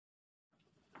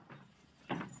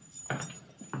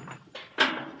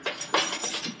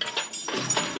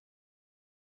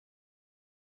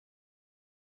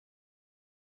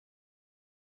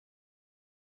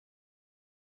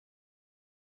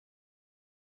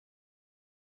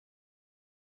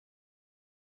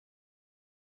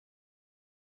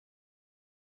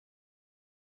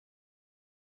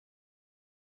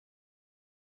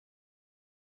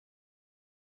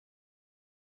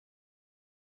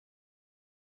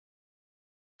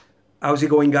How's it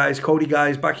going, guys? Cody,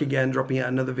 guys, back again, dropping yet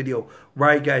another video.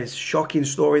 Right, guys, shocking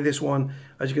story, this one.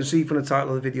 As you can see from the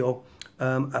title of the video,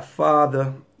 a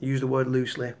father, use the word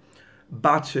loosely,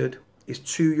 battered his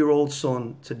 2-year-old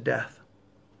son to death.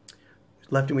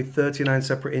 Left him with 39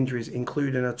 separate injuries,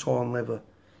 including a torn liver.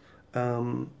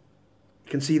 You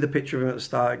can see the picture of him at the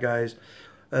start, guys.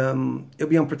 He'll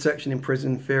be on protection in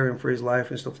prison, fearing for his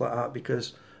life and stuff like that,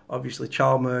 because obviously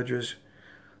child murderers,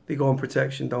 they go on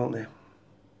protection, don't they?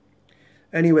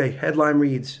 Anyway, headline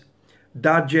reads,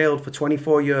 Dad jailed for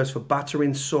 24 years for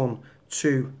battering son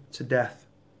 2 to death.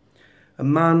 A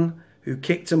man who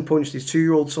kicked and punched his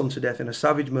 2-year-old son to death in a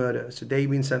savage murder has today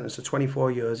been sentenced to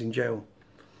 24 years in jail.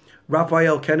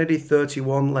 Raphael Kennedy,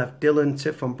 31, left Dylan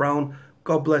Tiffin-Brown,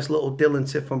 God bless little Dylan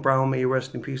Tiffin-Brown, may he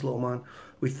rest in peace, little man,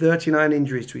 with 39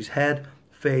 injuries to his head,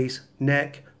 face,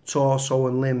 neck, torso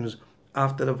and limbs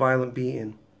after the violent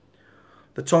beating.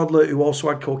 The toddler, who also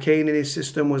had cocaine in his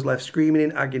system, was left screaming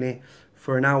in agony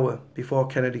for an hour before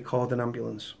Kennedy called an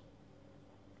ambulance.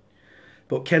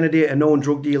 But Kennedy, a known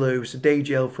drug dealer who was today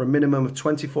jailed for a minimum of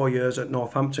 24 years at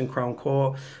Northampton Crown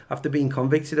Court after being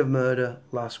convicted of murder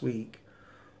last week.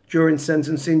 During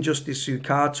sentencing, Justice Sue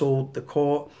Carr told the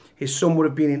court his son would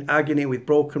have been in agony with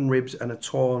broken ribs and a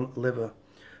torn liver.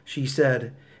 She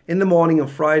said, "In the morning of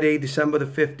Friday, December the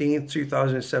 15th,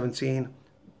 2017,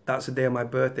 that's the day of my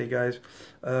birthday, guys.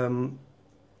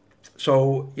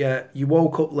 So, yeah, you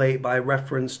woke up late by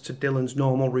reference to Dylan's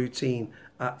normal routine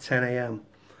at 10 a.m.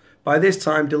 By this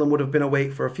time, Dylan would have been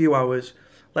awake for a few hours,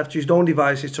 left to his own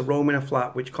devices to roam in a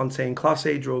flat which contained Class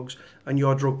A drugs and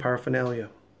your drug paraphernalia.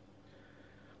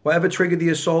 Whatever triggered the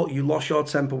assault, you lost your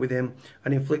temper with him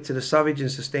and inflicted a savage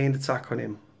and sustained attack on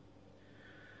him.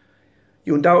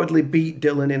 You undoubtedly beat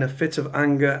Dylan in a fit of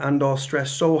anger and or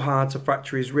stress so hard to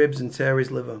fracture his ribs and tear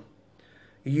his liver.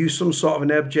 You used some sort of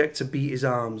an object to beat his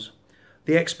arms.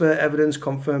 The expert evidence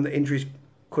confirmed that injuries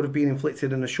could have been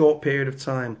inflicted in a short period of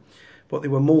time, but they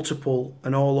were multiple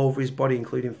and all over his body,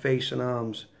 including face and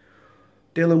arms.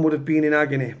 Dylan would have been in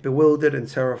agony, bewildered and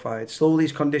terrified. Slowly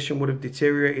his condition would have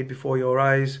deteriorated before your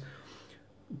eyes,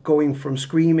 going from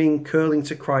screaming, curling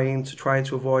to crying, to trying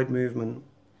to avoid movement.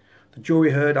 The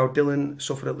jury heard how Dylan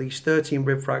suffered at least 13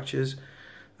 rib fractures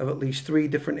of at least 3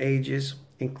 different ages,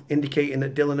 indicating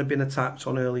that Dylan had been attacked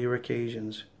on earlier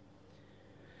occasions.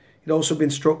 He'd also been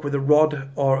struck with a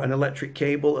rod or an electric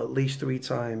cable at least 3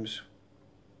 times.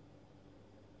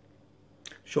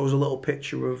 Shows a little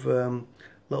picture of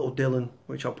little Dylan,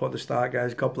 which I'll put at the start,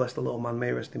 guys. God bless the little man, may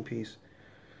he rest in peace.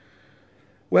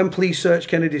 When police searched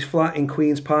Kennedy's flat in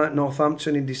Queen's Park,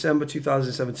 Northampton in December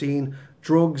 2017,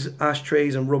 drugs,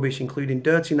 ashtrays and rubbish, including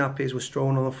dirty nappies, were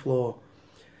strewn on the floor.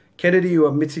 Kennedy, who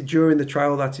admitted during the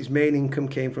trial that his main income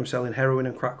came from selling heroin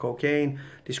and crack cocaine,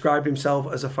 described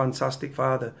himself as a fantastic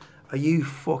father. Are you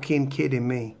fucking kidding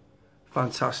me?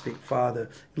 Fantastic father.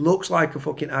 He looks like a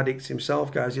fucking addict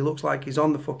himself, guys. He looks like he's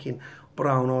on the fucking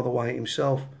brown or the white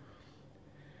himself.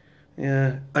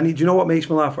 Yeah. And do you know what makes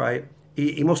me laugh, right?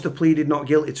 He must have pleaded not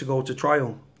guilty to go to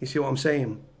trial. You see what I'm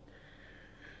saying?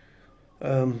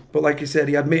 But like I said,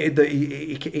 he admitted that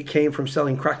it came from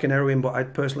selling crack and heroin, but I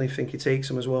personally think he takes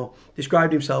them as well.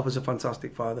 Described himself as a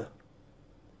fantastic father.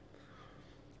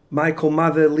 Michael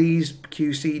Mather, Lee's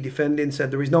QC defending,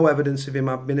 said there is no evidence of him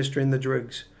administering the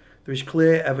drugs. There is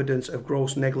clear evidence of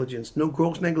gross negligence. No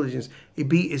gross negligence. He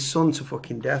beat his son to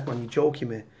fucking death, man. You're joking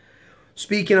me.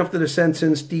 Speaking after the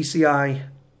sentence, DCI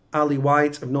Ali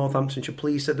White of Northamptonshire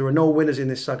Police said there are no winners in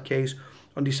this sad case.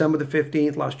 On December the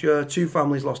 15th last year, 2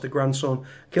 families lost a grandson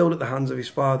killed at the hands of his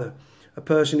father, a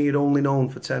person he had only known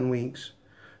for 10 weeks.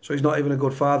 So he's not even a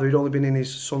good father. He'd only been in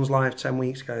his son's life 10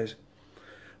 weeks, guys.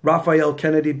 Raphael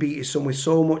Kennedy beat his son with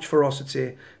so much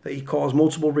ferocity that he caused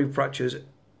multiple rib fractures,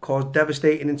 caused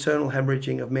devastating internal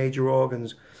hemorrhaging of major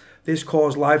organs. This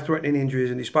caused life-threatening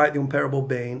injuries, and despite the unbearable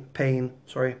pain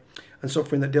and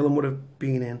suffering that Dylan would have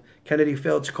been in, Kennedy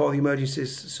failed to call the emergency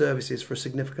services for a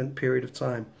significant period of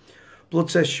time. Blood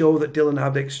tests show that Dylan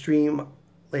had extremely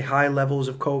high levels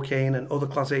of cocaine and other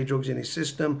Class A drugs in his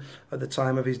system at the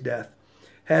time of his death.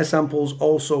 Hair samples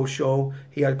also show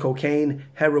he had cocaine,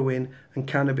 heroin and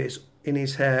cannabis in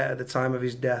his hair at the time of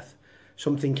his death,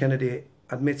 something Kennedy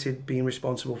admitted being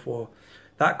responsible for.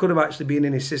 That could have actually been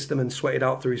in his system and sweated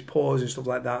out through his pores and stuff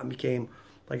like that and became,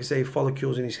 like I say,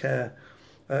 follicles in his hair.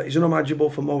 It's unimaginable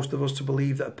for most of us to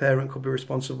believe that a parent could be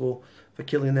responsible for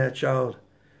killing their child.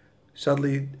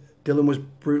 Sadly, Dylan was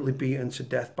brutally beaten to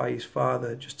death by his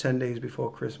father just 10 days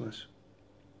before Christmas.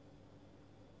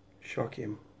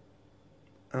 Shocking.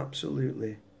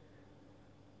 Absolutely.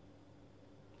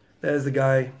 There's the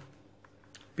guy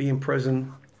being in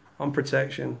prison, on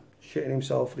protection, shitting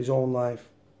himself for his own life.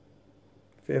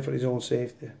 Fear for his own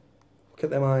safety. Look at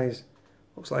them eyes.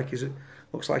 Looks like he's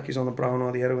on the brown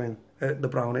or the heroin. The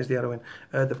brown is the heroin.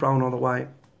 The brown or the white.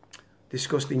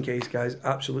 Disgusting case, guys.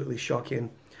 Absolutely shocking.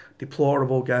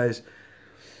 Deplorable, guys.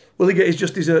 Will he get his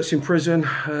just desserts in prison?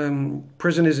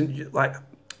 Prison isn't like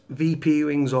VP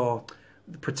wings or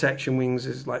the protection wings.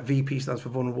 Is like VP stands for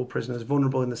vulnerable prisoners.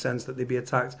 Vulnerable in the sense that they'd be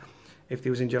attacked if they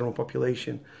was in general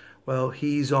population. Well,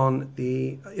 he'll be on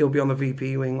the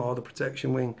VP wing or the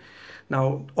protection wing.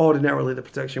 Now, ordinarily, the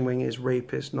protection wing is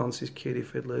rapists, nonces, kiddie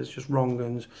fiddlers, just wrong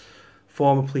uns,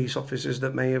 former police officers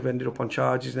that may have ended up on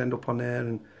charges and end up on there,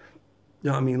 and you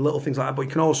know what I mean, little things like that. But you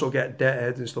can also get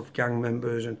deadheads and stuff, gang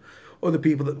members and other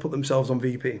people that put themselves on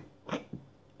VP.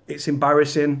 It's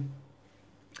embarrassing.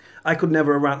 I could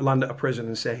never land at a prison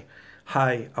and say,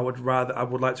 hi, I would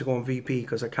like to go on VP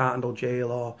because I can't handle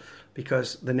jail or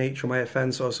because the nature of my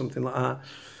offence or something like that.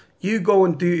 You go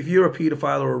and do, if you're a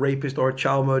paedophile or a rapist or a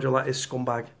child murderer like this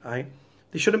scumbag, right?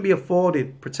 They shouldn't be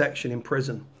afforded protection in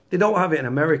prison. They don't have it in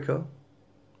America.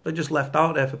 They're just left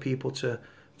out there for people to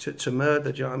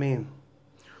murder, do you know what I mean?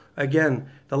 Again,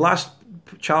 the last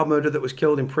child murderer that was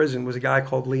killed in prison was a guy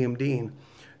called Liam Dean,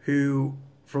 who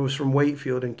was from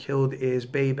Wakefield and killed his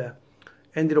baby.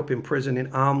 Ended up in prison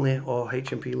in Armley or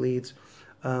HMP Leeds,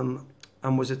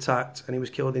 and was attacked, and he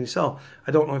was killed in his cell.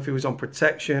 I don't know if he was on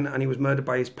protection and he was murdered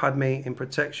by his padmate in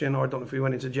protection, or I don't know if he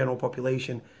went into general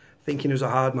population thinking he was a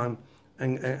hard man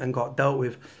and got dealt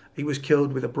with. He was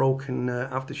killed with a broken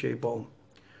aftershave bottle.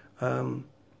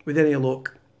 With any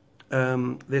luck,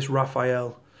 this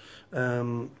Raphael,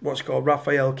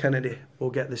 Raphael Kennedy will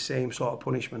get the same sort of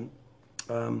punishment.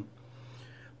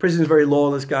 Prison's very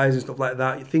lawless, guys, and stuff like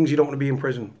that. Things you don't want to be in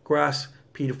prison. Grass,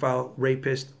 paedophile,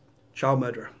 rapist, child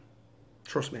murderer.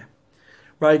 Trust me.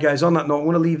 Right, guys, on that note, I'm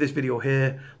going to leave this video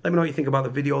here. Let me know what you think about the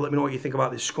video. Let me know what you think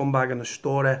about this scumbag and the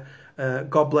story.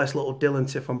 God bless little Dylan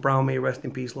Tiffin-Brown. May rest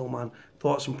in peace, little man.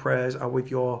 Thoughts and prayers are with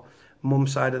your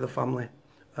mum's side of the family.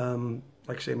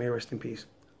 Like I say, may rest in peace.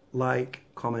 Like,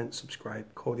 comment, subscribe.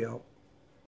 Cody out.